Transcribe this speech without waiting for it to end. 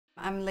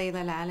I'm Laila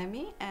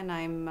Lalami, and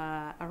I'm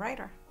a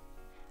writer.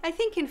 I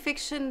think in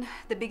fiction,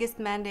 the biggest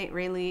mandate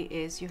really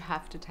is you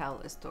have to tell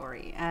a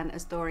story, and a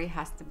story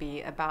has to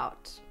be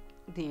about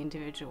the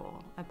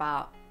individual,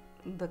 about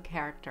the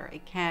character.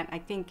 I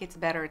think it's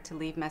better to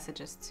leave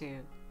messages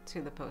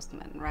to the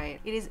postman, right?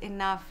 It is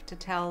enough to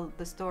tell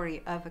the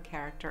story of a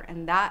character,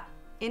 and that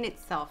in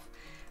itself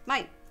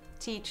might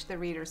teach the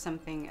reader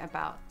something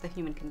about the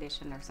human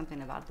condition or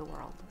something about the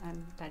world,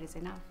 and that is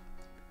enough.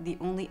 The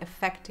only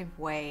effective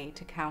way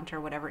to counter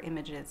whatever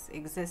images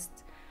exist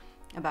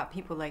about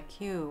people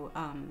like you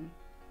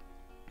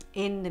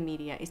in the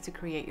media is to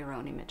create your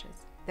own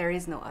images. There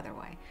is no other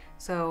way.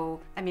 So,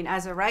 I mean,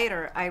 as a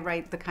writer, I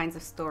write the kinds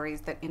of stories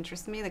that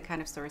interest me, the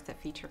kind of stories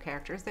that feature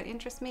characters that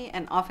interest me,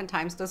 and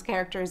oftentimes those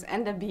characters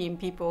end up being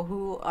people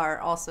who are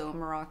also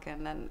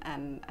Moroccan,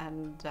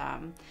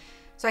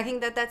 so I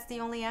think that that's the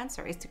only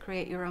answer, is to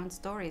create your own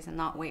stories and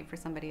not wait for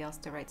somebody else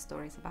to write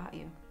stories about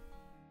you.